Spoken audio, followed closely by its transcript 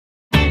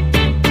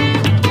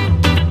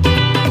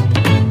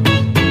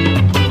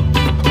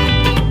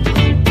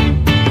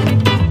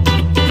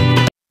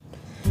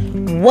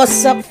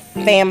What's up,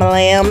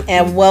 fam-lam,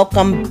 and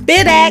welcome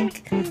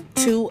back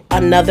to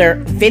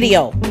another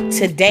video.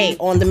 Today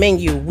on the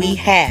menu we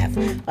have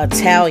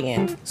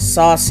Italian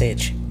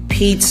sausage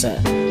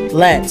pizza.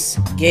 Let's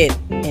get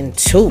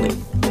into it.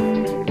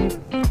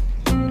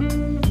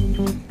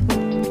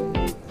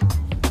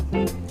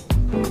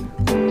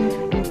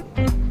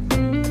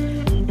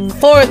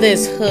 For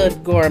this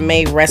hood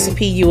gourmet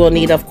recipe, you will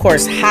need, of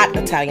course, hot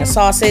Italian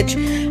sausage.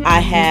 I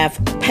have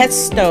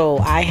pesto.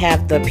 I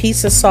have the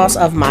pizza sauce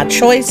of my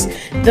choice,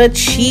 the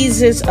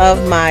cheeses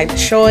of my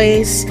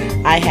choice.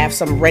 I have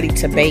some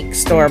ready-to-bake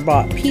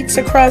store-bought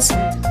pizza crust,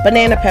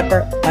 banana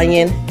pepper,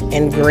 onion,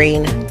 and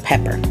green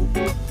pepper.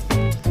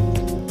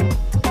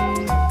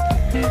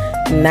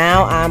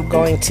 Now I'm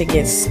going to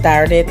get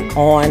started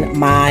on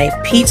my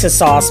pizza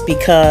sauce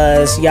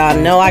because y'all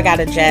know I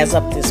gotta jazz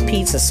up this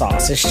pizza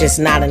sauce. It's just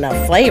not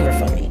enough flavor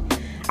for me.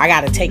 I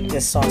gotta take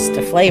this sauce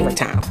to Flavor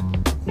Town.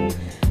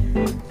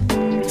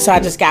 So I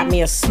just got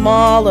me a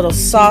small little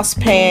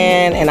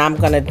saucepan and I'm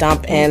gonna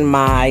dump in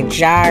my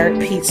jarred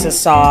pizza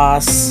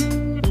sauce.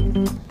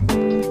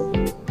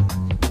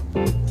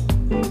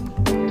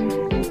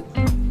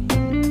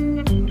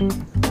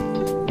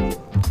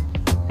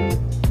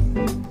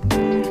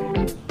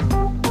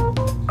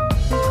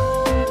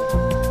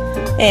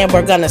 And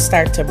we're gonna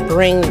start to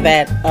bring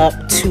that up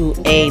to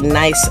a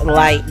nice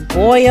light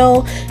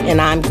boil.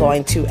 And I'm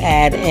going to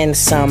add in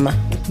some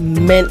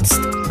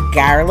minced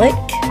garlic.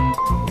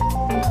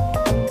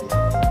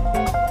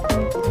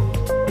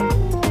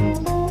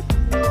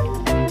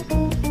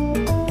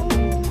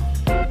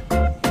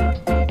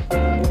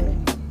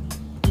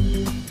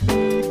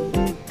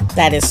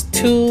 That is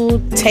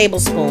 2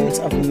 tablespoons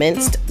of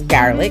minced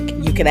garlic.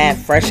 You can add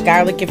fresh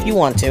garlic if you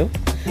want to.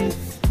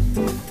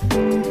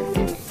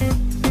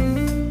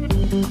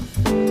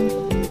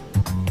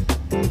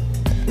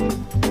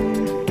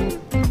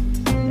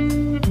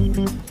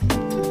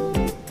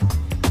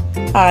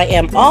 I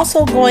am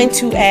also going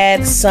to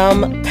add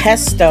some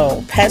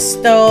pesto.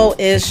 Pesto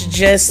is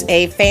just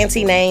a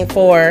fancy name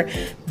for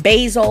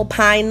basil,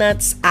 pine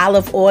nuts,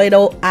 olive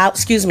oil,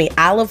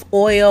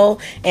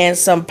 and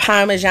some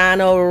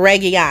Parmigiano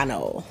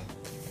Reggiano.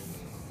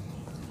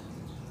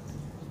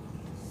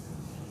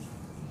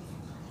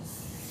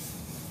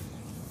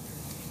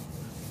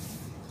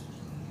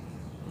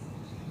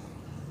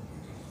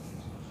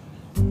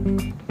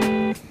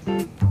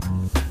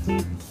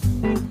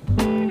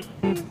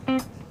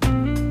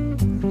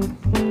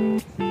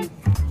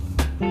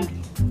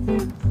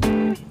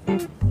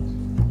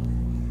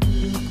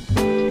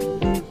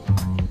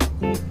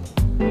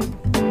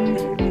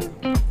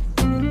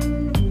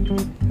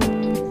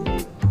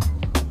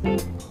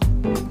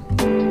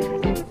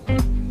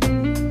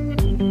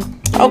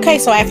 Okay,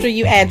 so after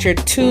you add your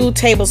 2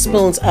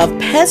 tablespoons of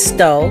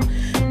pesto,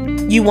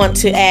 you want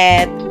to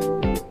add,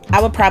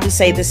 I would probably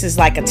say this is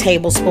like a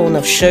tablespoon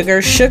of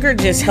sugar. Sugar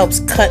just helps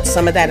cut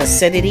some of that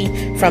acidity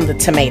from the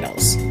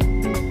tomatoes.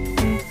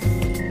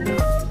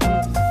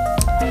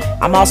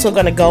 I'm also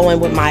going to go in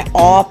with my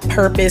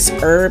all-purpose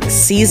herb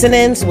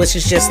seasonings, which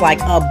is just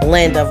like a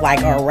blend of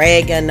like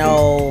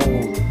oregano,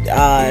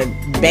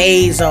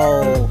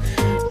 basil,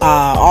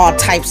 all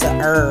types of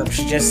herbs,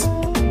 just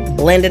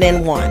blended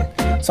in one.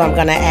 So I'm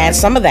going to add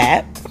some of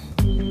that.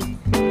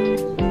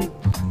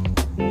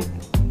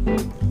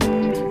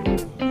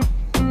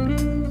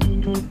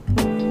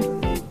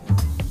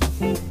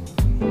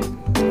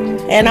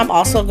 And I'm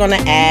also going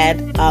to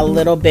add a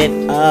little bit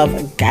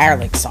of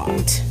garlic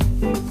salt.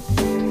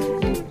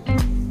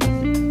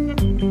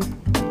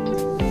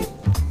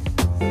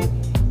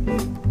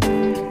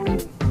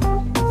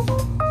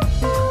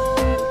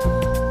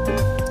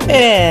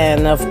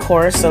 And of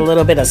course, a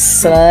little bit of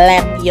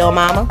slap your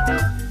mama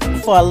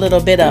for a little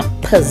bit of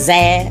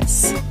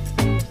pizzazz.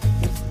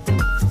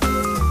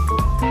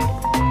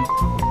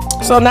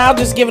 So now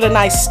just give it a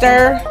nice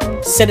stir,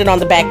 sit it on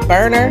the back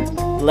burner,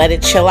 let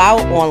it chill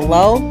out on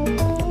low,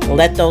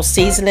 let those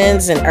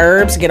seasonings and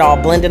herbs get all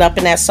blended up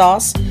in that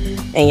sauce,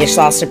 and your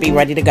sauce should be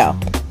ready to go.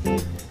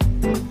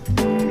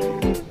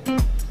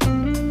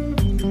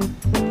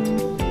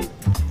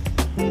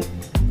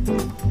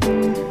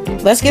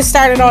 Let's get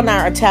started on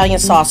our Italian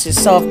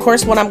sausages. So of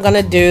course what I'm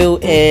gonna do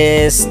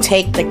is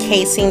take the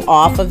casing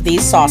off of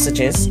these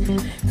sausages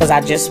because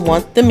I just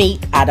want the meat.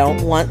 I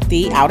don't want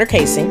the outer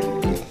casing.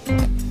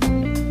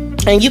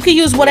 And you can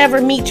use whatever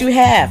meat you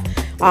have.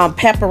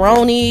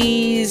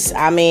 Pepperonis,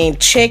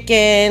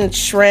 chicken,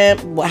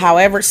 shrimp,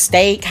 however,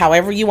 steak,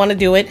 however you want to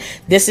do it.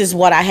 This is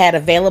what I had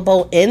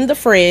available in the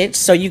fridge.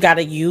 So you got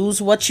to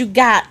use what you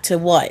got to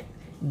what?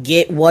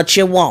 Get what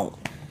you want.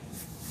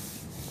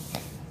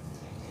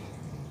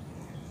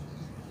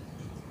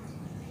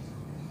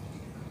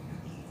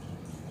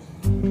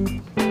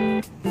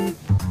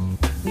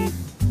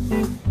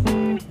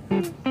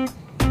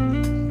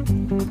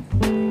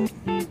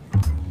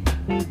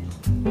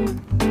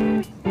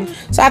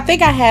 So I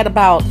think I had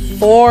about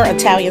 4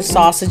 Italian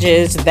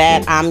sausages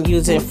that I'm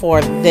using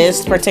for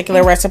this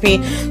particular recipe.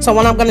 So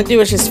what I'm going to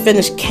do is just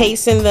finish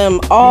casing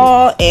them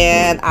all,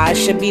 and I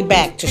should be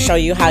back to show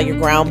you how your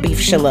ground beef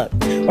should look.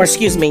 Or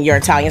excuse me, your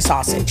Italian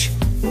sausage.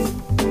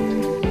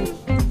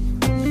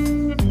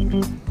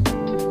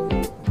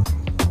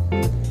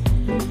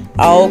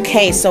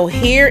 Okay, so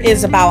here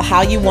is about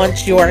how you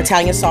want your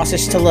Italian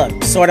sausage to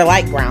look. Sort of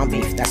like ground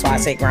beef. That's why I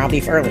said ground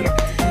beef earlier.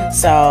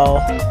 So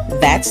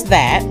that's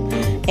that.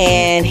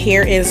 And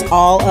here is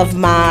all of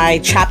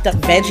my chopped up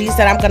veggies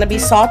that I'm going to be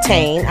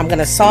sauteing. I'm going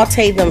to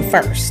saute them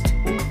first.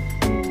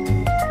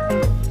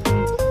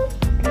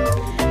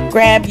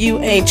 Grab you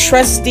a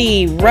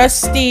trusty,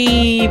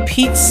 rusty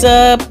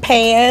pizza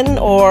pan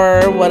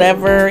or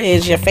whatever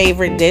is your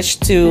favorite dish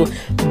to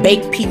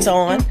bake pizza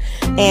on.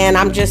 And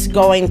I'm just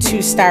going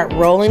to start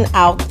rolling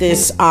out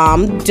this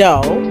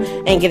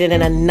dough and get it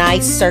in a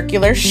nice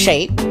circular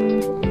shape.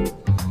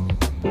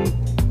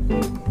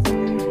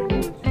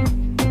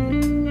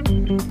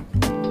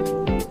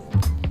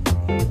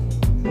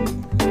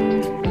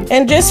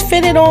 And just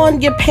fit it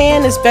on your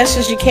pan as best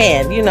as you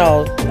can. You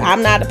know,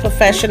 I'm not a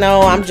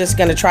professional. I'm just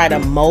going to try to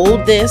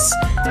mold this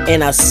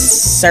in a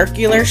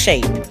circular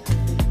shape.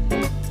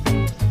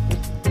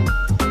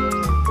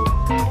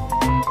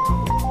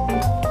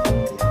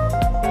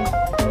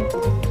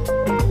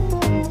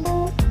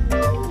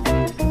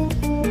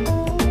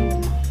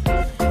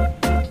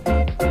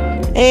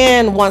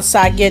 And once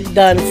I get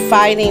done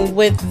fighting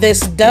with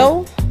this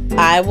dough,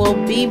 I will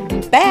be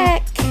back.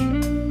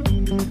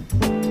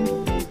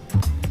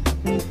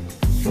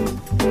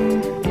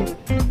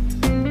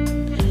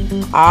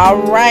 All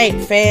right,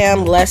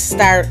 fam, let's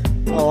start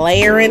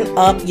layering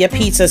up your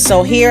pizza.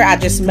 So here I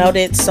just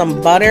melted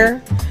some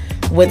butter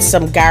with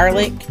some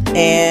garlic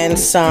and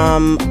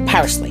some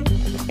parsley.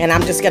 And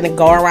I'm just gonna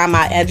go around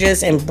my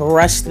edges and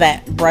brush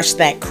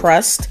that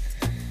crust,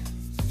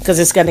 because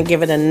it's gonna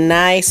give it a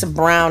nice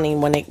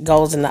browning when it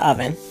goes in the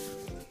oven.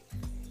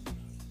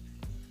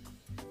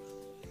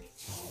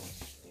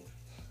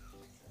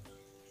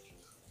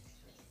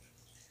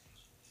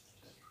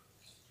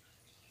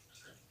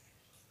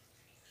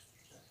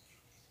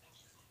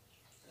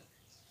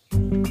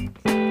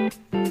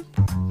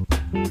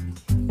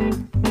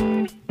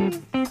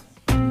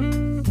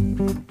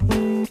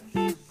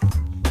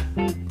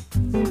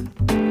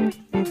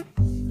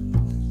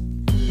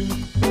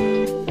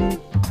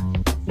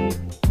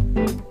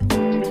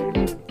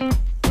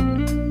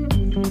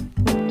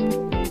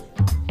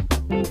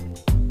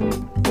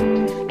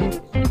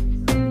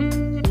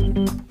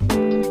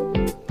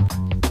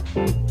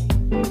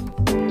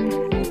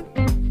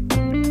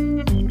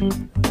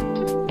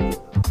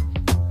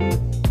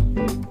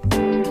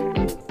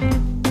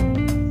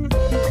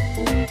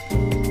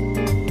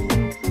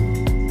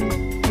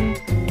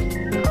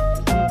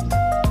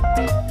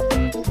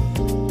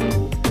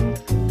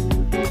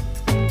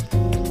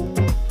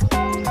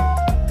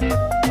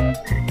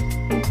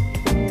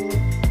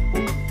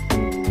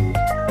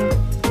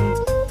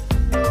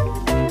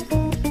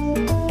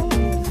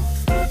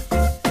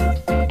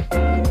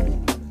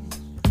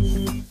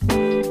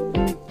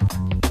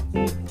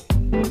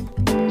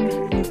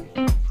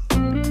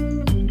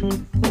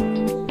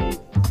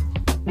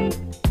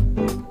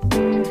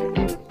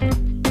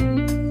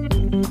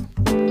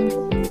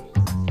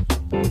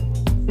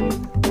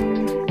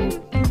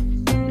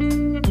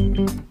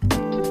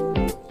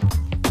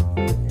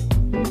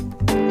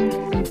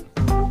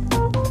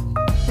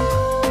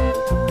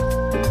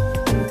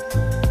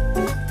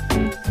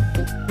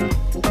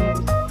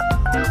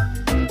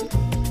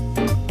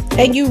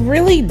 And you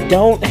really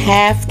don't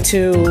have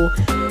to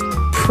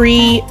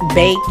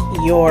pre-bake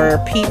your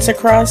pizza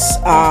crust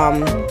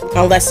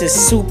unless it's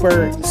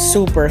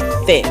super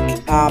thick.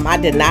 I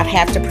did not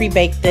have to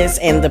pre-bake this,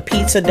 and the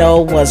pizza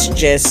dough was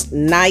just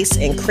nice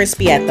and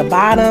crispy at the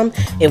bottom.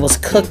 It was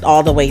cooked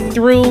all the way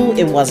through.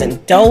 It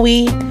wasn't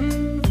doughy.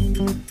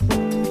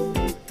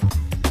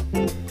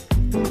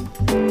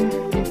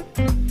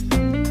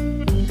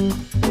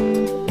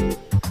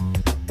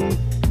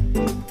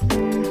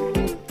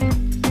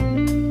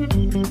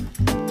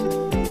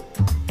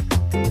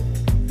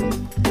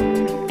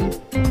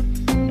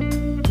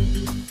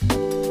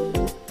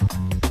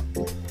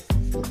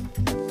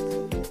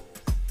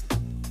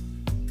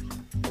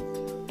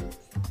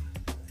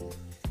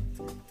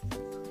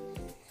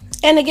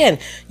 And again,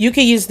 you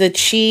can use the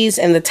cheese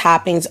and the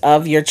toppings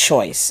of your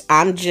choice.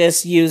 I'm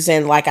just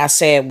using, like I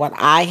said, what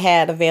I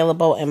had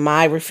available in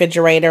my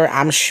refrigerator.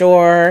 I'm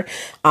sure,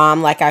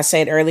 like I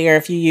said earlier,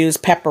 if you use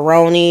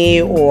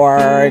pepperoni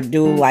or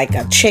do like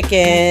a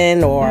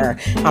chicken, or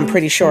I'm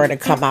pretty sure it'll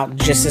come out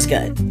just as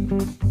good.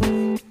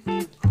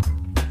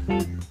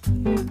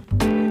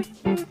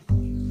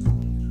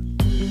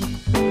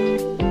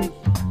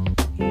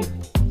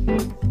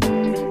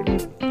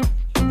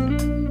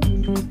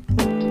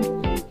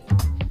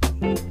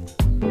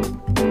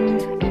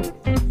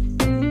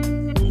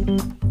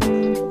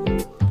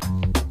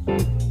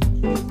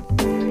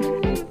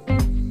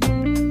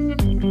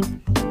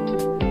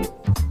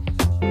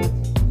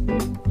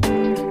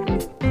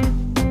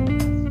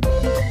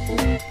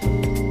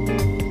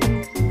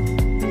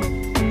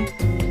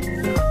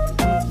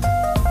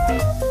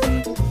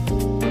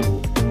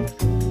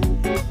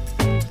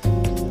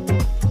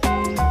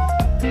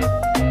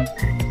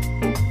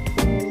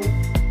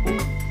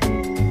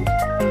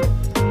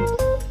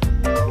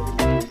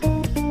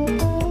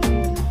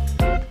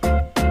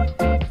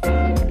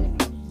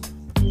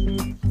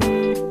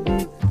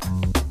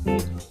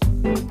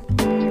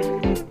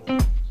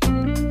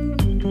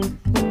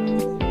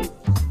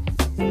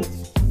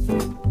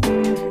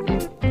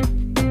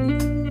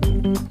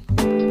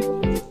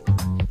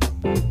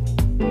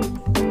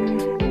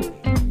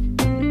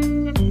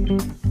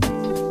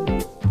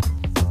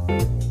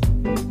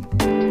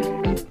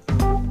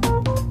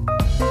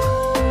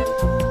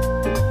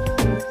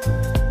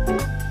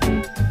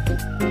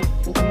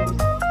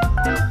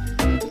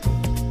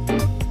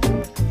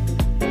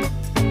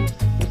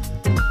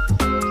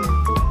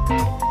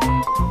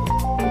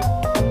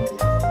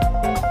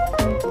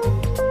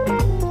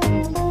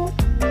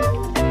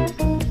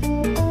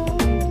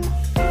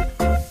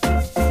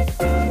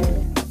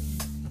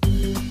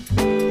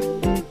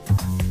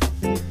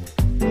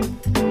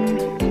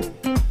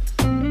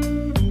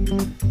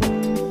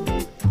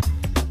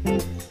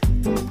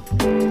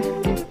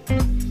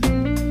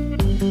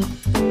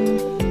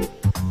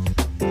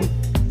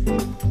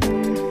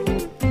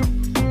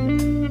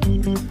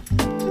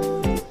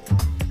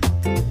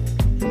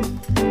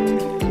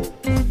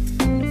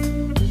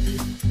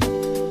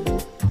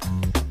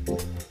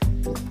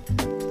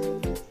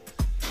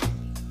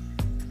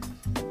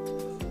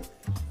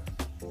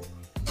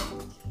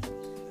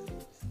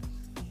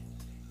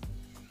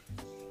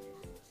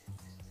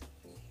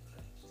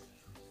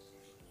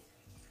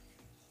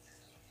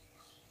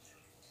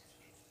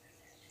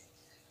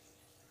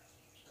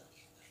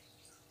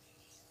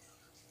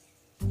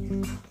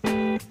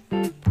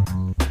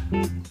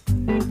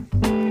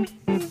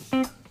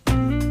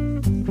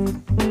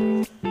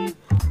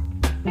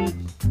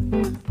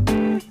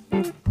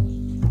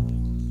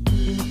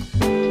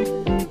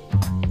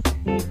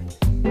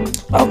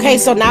 Okay,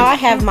 so now I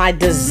have my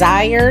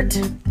desired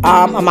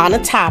amount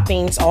of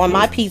toppings on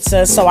my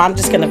pizza. So I'm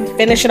just going to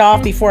finish it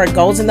off before it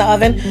goes in the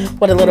oven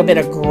with a little bit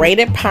of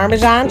grated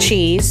Parmesan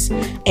cheese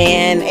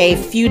and a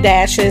few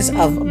dashes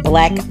of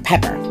black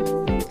pepper.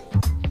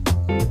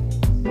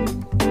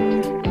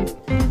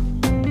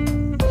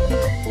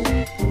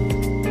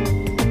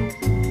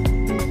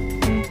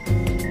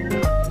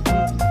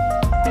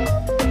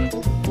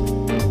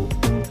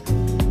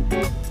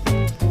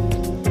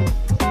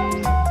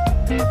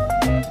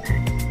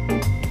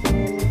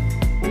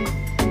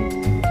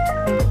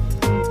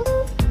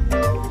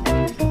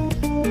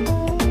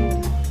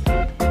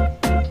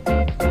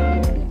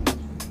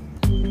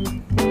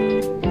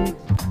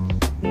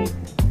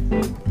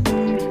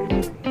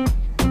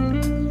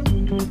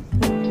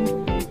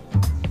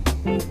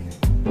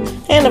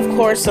 And of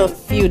course, a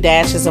few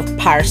dashes of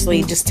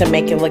parsley just to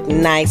make it look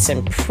nice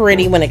and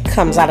pretty when it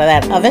comes out of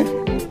that oven.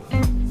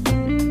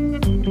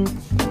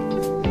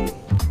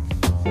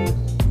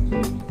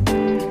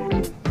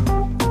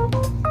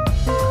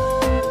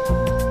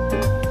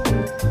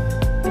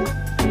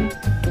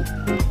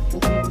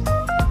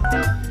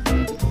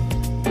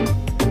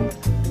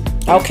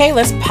 Okay,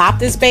 let's pop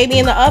this baby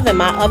in the oven.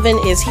 My oven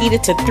is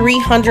heated to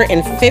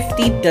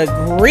 350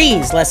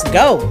 degrees. Let's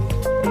go.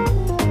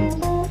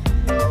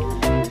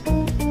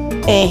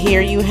 And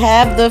here you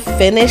have the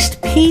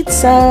finished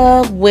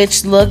pizza,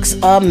 which looks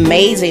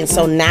amazing.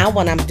 So now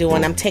what I'm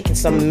doing, I'm taking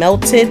some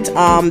melted,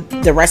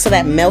 the rest of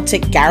that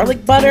melted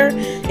garlic butter,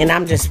 and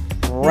I'm just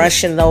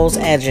brushing those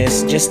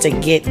edges just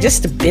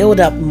to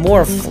build up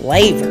more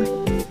flavor.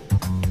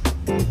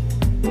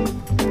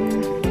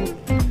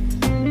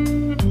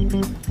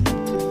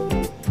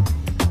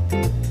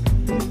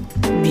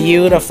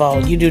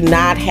 Beautiful. You do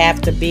not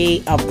have to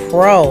be a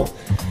pro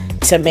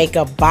to make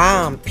a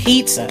bomb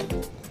pizza.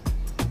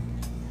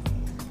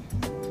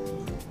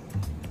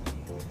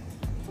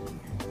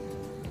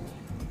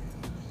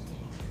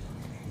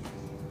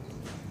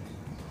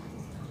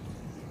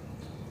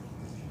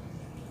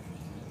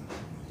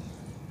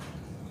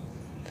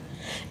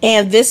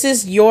 And this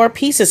is your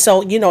pizza.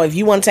 So, you know, if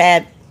you want to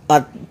add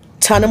a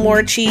ton of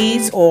more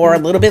cheese or a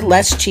little bit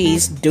less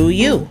cheese, do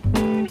you.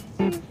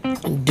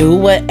 Do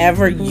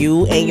whatever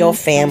you and your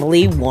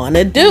family want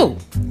to do.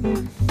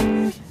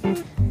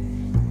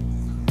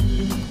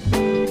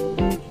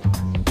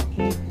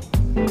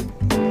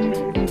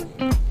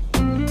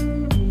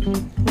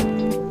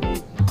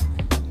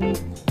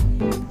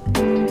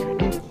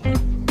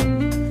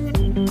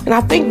 And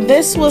I think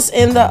this was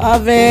in the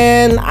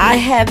oven. I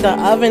had the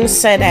oven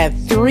set at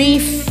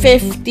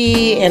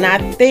 350, and I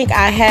think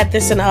I had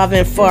this in the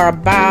oven for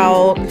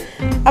about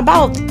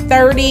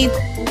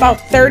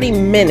 30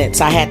 minutes.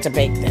 I had to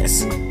bake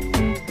this.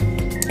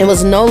 It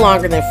was no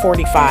longer than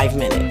 45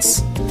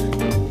 minutes.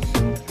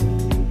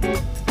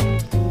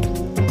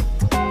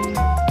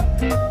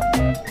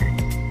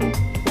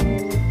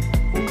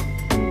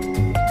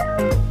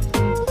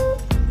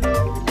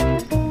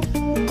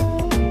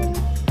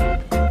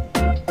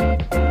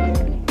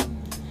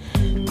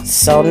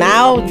 So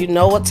now you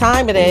know what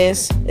time it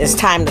is. It's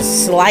time to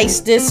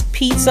slice this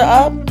pizza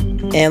up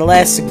and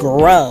let's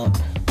grub.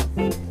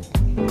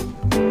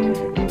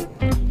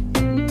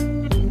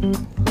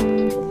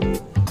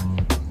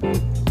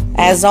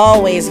 As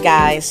always,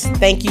 guys,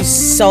 thank you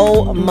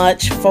so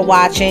much for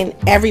watching.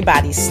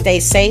 Everybody stay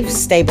safe,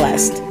 stay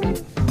blessed.